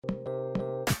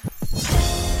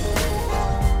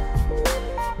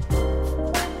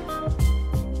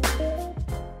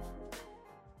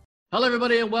Hello,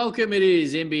 everybody, and welcome. It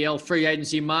is NBL Free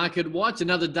Agency Market Watch.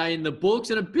 Another day in the books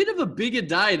and a bit of a bigger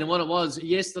day than what it was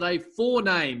yesterday. 4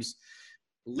 names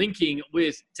linking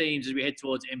with teams as we head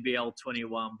towards NBL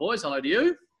 21. Boys, hello to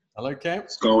you. Hello, Cam.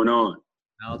 What's going on?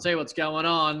 I'll tell you what's going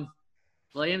on.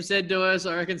 Liam said to us,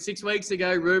 I reckon 6 weeks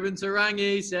ago, Ruben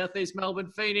Tarangi, Southeast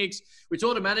Melbourne Phoenix, which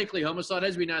automatically, Homicide,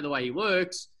 as we know the way he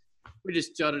works, we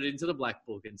just jotted into the black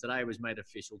book, and today was made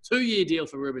official. 2-year deal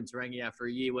for Ruben Tarangi after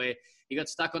a year where he got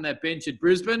stuck on that bench at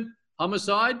Brisbane.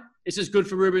 Homicide, this is good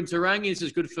for Ruben Tarangi. This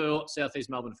is good for Southeast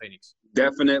Melbourne Phoenix.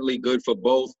 Definitely good for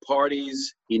both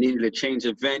parties. He needed a change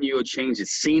of venue, a change of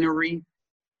scenery,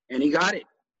 and he got it.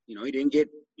 You know,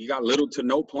 he got little to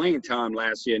no playing time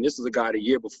last year, and this is a guy the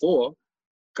year before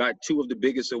got 2 of the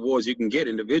biggest awards you can get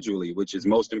individually, which is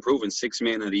Most Improved and Sixth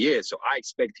Man of the Year. So I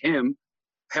expect him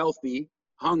healthy,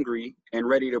 hungry, and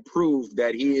ready to prove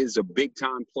that he is a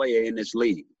big-time player in this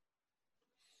league.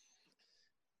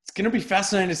 It's going to be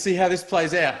fascinating to see how this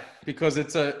plays out because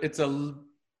there's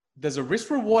a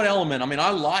risk-reward element. I mean, I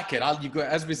like it.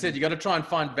 As we said, you got to try and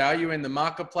find value in the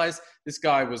marketplace. This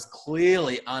guy was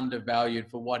clearly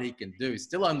undervalued for what he can do. He's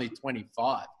still only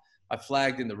 25. I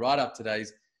flagged in the write-up today.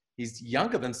 He's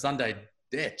younger than Sunday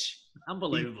Dech.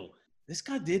 Unbelievable. This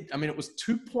guy it was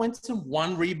 2 points and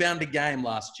 1 rebound a game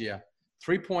last year.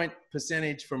 3-point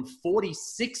percentage from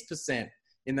 46%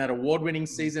 in that award-winning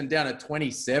season down at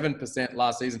 27%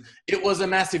 last season. It was a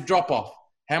massive drop-off.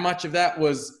 How much of that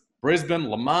was Brisbane,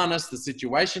 Lamanis, the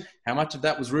situation? How much of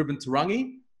that was Ruben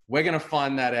Tarangi? We're going to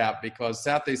find that out because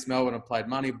Southeast Melbourne have played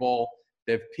money ball.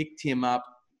 They've picked him up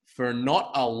for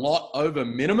not a lot over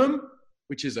minimum,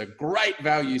 which is a great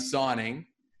value signing.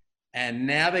 And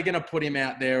now they're going to put him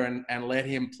out there and let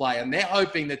him play. And they're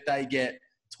hoping that they get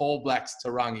Tall Blacks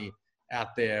Tarangi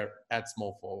out there at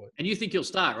small forward. And you think he'll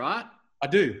start, right? I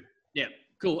do. Yeah,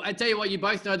 cool. I tell you what, you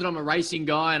both know that I'm a racing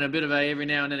guy and a bit of every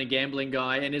now and then a gambling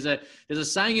guy. And there's a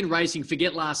saying in racing,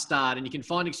 forget last start, and you can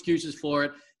find excuses for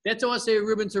it. That's how I see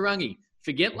Ruben Tarangi.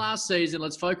 Forget last season.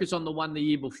 Let's focus on the one the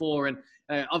year before. And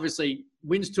obviously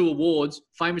wins 2 awards,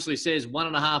 famously says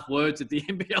 1.5 words at the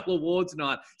NBL Awards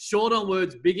night. Short on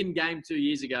words, big in game 2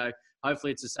 years ago.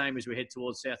 Hopefully it's the same as we head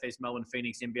towards Southeast Melbourne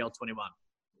Phoenix NBL 21.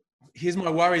 Here's my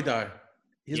worry, though.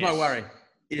 My worry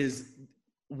is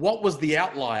what was the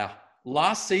outlier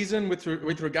last season with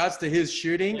regards to his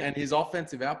shooting and his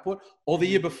offensive output, or the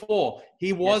year before?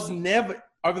 He was never,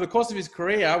 over the course of his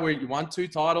career, where he won 2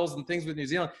 titles and things with New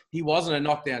Zealand, he wasn't a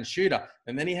knockdown shooter.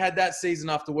 And then he had that season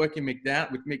after working with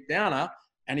Mick Downer,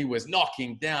 and he was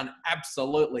knocking down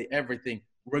absolutely everything.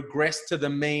 Regressed to the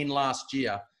mean last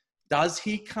year. Does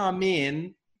he come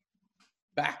in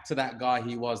back to that guy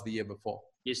he was the year before?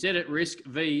 You said it, risk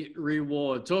v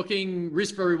reward. Talking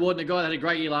risk for reward, and a guy that had a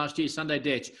great year last year, Sunday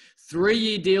Dech.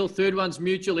 3-year deal, third one's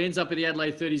mutual, ends up at the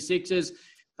Adelaide 36ers.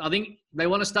 I think they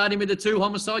want to start him at the 2.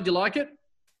 Homicide. You like it?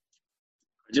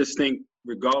 I just think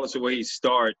regardless of where he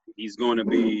starts, he's going to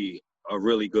be a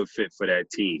really good fit for that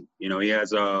team. You know, he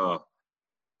has got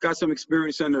some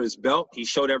experience under his belt. He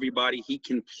showed everybody he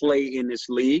can play in this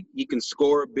league. He can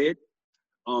score a bit.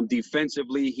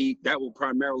 Defensively, that will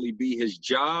primarily be his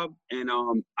job, and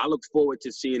I look forward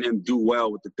to seeing him do well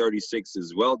with the 36ers.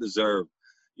 Well deserved.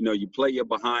 You know, you play your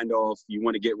behind off, you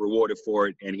want to get rewarded for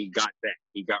it, and he got that.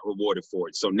 He got rewarded for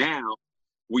it. So now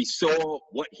we saw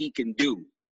what he can do.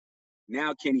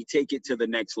 Now can he take it to the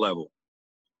next level?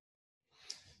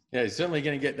 Yeah, he's certainly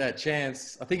going to get that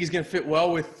chance. I think he's going to fit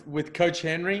well with Coach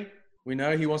Henry. We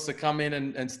know he wants to come in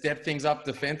and step things up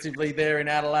defensively there in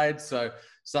Adelaide, so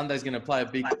Sunday's going to play a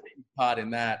big part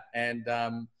in that. And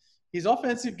his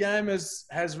offensive game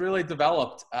has really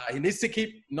developed. He needs to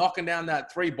keep knocking down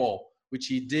that 3 ball, which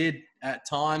he did at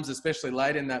times, especially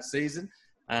late in that season.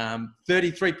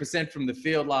 33% from the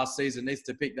field last season, needs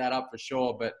to pick that up for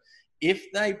sure. But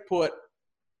if they put,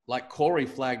 like Corey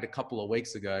flagged a couple of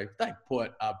weeks ago, if they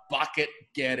put a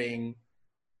bucket-getting,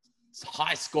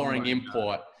 high-scoring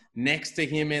import next to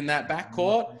him in that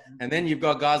backcourt, and then you've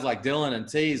got guys like Dylan and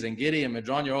Tease and Giddy and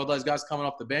Madronya, all those guys coming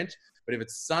off the bench. But if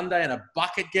it's Sunday and a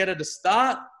bucket getter to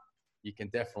start, you can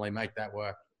definitely make that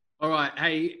work. All right.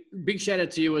 Hey, big shout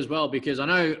out to you as well, because I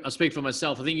know I speak for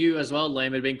myself. I think you as well,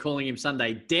 Liam, have been calling him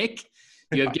Sunday Dech.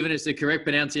 You have given us the correct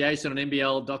pronunciation on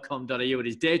nbl.com.au. It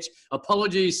is Dech.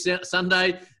 Apologies,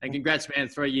 Sunday, and congrats, man,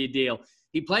 3-year deal.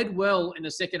 He played well in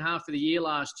the second half of the year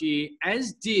last year,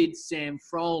 as did Sam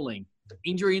Froling.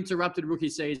 Injury interrupted rookie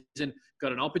season,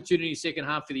 got an opportunity second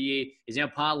half of the year. He's now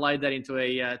parlayed that into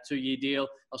a 2-year deal.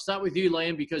 I'll start with you,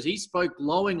 Liam, because he spoke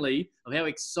glowingly of how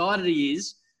excited he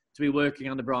is to be working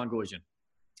under Brian Goorjian.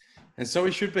 And so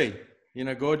he should be. You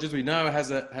know, Gorge, as we know,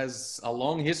 has a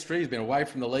long history. He's been away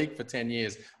from the league for 10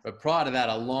 years. But prior to that,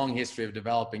 a long history of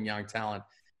developing young talent.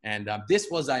 And this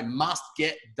was a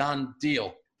must-get-done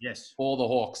deal for the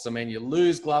Hawks. I mean, you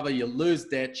lose Glover, you lose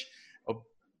Detch.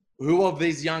 Who of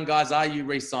these young guys are you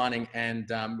re-signing? And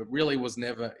it really was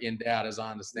never in doubt, as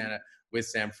I understand it, with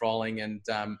Sam Froling. And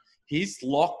he's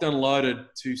locked and loaded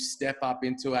to step up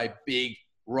into a big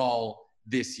role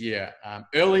this year.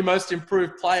 Early most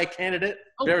improved player candidate.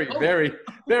 Very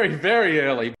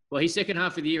early. Well, his second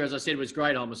half of the year, as I said, was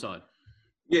great, Homicide.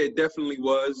 Yeah, it definitely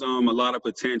was. A lot of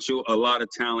potential, a lot of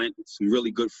talent, some really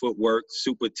good footwork,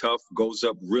 super tough, goes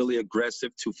up really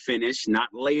aggressive to finish, not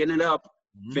laying it up,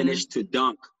 finish to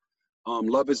dunk.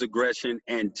 Love his aggression,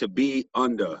 and to be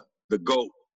under the GOAT.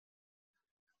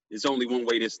 There's only one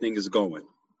way this thing is going,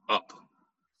 up.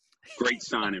 Great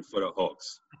signing for the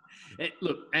Hawks.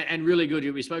 Look, and really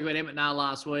good. We spoke about Emmett Nah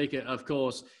last week, of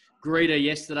course, Greeter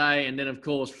yesterday, and then, of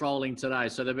course, Froling today.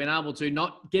 So they've been able to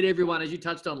not get everyone, as you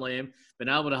touched on, Liam, been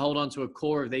able to hold on to a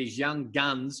core of these young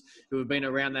guns who have been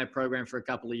around that program for a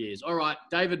couple of years. All right,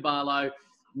 David Barlow,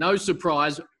 no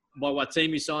surprise by what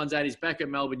team he signs at. He's back at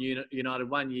Melbourne United,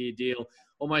 1-year deal,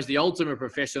 almost the ultimate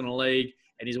professional league.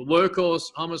 And he's a workhorse,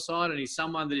 Homicide, and he's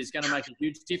someone that is going to make a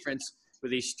huge difference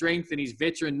with his strength and his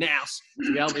veteran nous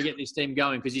to be able to get this team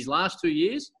going, because his last 2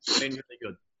 years have been really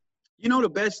good. You know the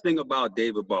best thing about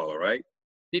David Barlow, right?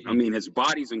 I mean, his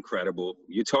body's incredible.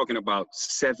 You're talking about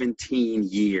 17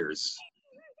 years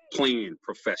playing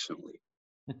professionally.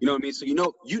 You know what I mean? So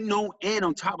you know, and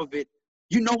on top of it,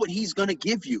 you know what he's going to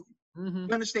give you. You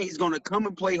understand? He's going to come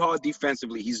and play hard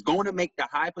defensively. He's going to make the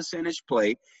high percentage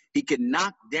play. He can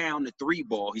knock down the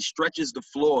 3-ball. He stretches the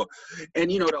floor.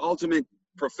 And, you know, the ultimate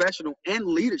professional and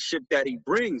leadership that he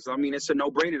brings, I mean, it's a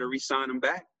no-brainer to re-sign him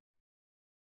back.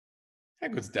 How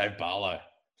good's Dave Barlow?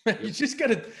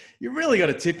 You really got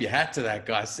to tip your hat to that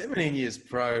guy. 17 years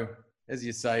pro, as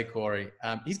you say, Corey.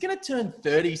 He's going to turn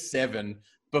 37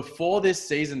 before this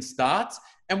season starts,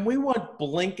 and we won't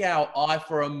blink our eye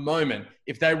for a moment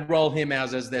if they roll him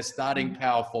out as their starting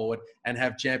power forward and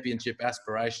have championship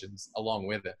aspirations along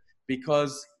with it,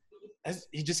 because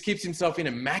he just keeps himself in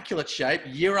immaculate shape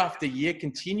year after year,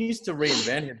 continues to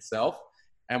reinvent himself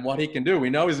and what he can do. We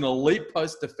know he's an elite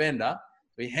post defender.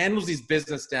 He handles his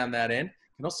business down that end,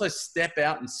 can also step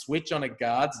out and switch on a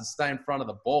guards and stay in front of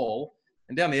the ball.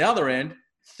 And down the other end,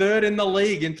 third in the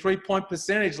league in three-point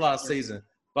percentage last season,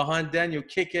 behind Daniel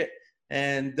Kickett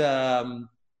and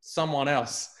someone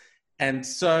else. And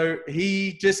so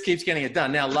he just keeps getting it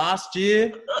done. Now, last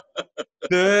year,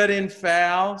 third in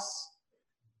fouls.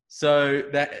 So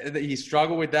that he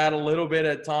struggled with that a little bit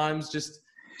at times, just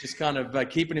kind of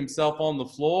keeping himself on the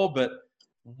floor. But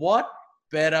what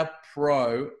better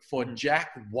pro for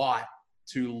Jack White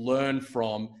to learn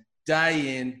from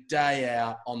day in, day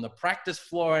out on the practice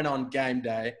floor and on game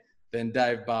day than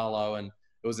Dave Barlow? And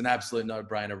it was an absolute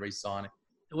no-brainer re-signing.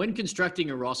 When constructing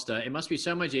a roster, it must be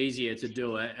so much easier to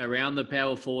do it around the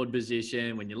power forward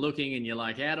position when you're looking and you're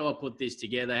like, how do I put this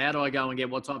together? How do I go and get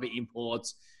what type of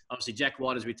imports? Obviously, Jack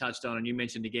White, as we touched on and you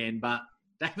mentioned again, but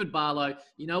David Barlow,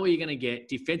 you know what you're going to get.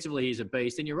 Defensively, he's a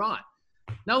beast, and you're right.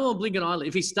 No one will blink an eyelid.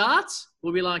 If he starts,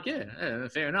 we'll be like, yeah,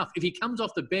 fair enough. If he comes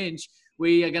off the bench,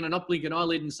 we are going to not blink an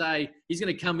eyelid and say he's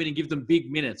going to come in and give them big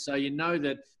minutes. So you know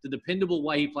that the dependable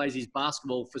way he plays his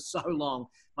basketball for so long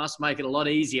must make it a lot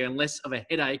easier and less of a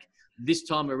headache this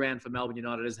time around for Melbourne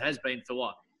United, as has been for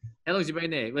what? How long has he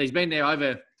been there? Well, he's been there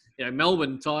over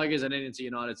Melbourne Tigers and then into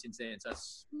United since then. So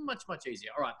it's much, much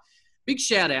easier. All right. Big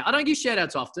shout out. I don't give shout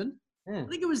outs often. I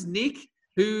think it was Nick,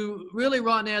 who really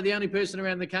right now the only person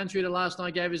around the country that last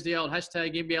night gave us the old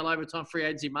hashtag NBL Overtime Free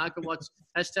Agency Market Watch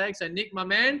hashtag. So Nick, my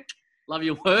man, love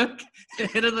your work.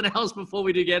 Anything else before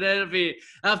we do get out of here?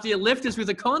 After you left us with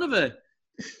a kind of a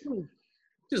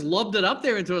just lobbed it up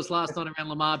there into us last night around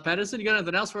Lamar Patterson. You got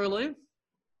anything else for a Liam?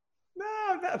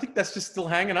 No, I think that's just still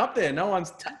hanging up there. No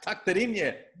one's tucked it in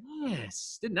yet.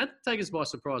 Yes. Didn't that take us by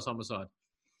surprise, Homicide?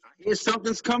 I hear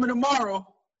something's coming tomorrow.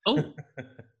 Oh.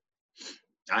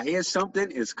 I hear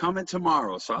something is coming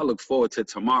tomorrow, so I look forward to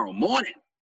tomorrow morning.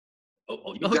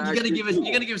 You're gonna give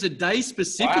us a day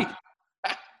specific.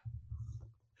 Wow.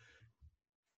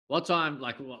 What time?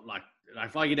 Like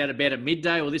if I get out of bed at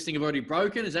midday, will this thing have already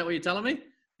broken? Is that what you're telling me?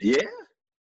 Yeah.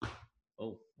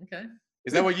 Oh, okay.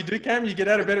 Is that what you do, Cam? You get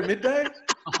out of bed at midday?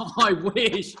 Oh, I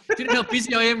wish. Do you know how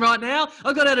busy I am right now?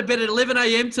 I got out of bed at 11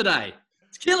 a.m. today.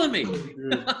 It's killing me.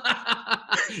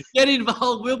 Get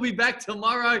involved. We'll be back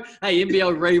tomorrow. Hey,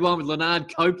 NBL Rewind with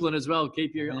Leonard Copeland as well.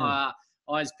 Keep your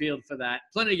eyes peeled for that.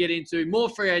 Plenty to get into. More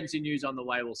free agency news on the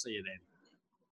way. We'll see you then.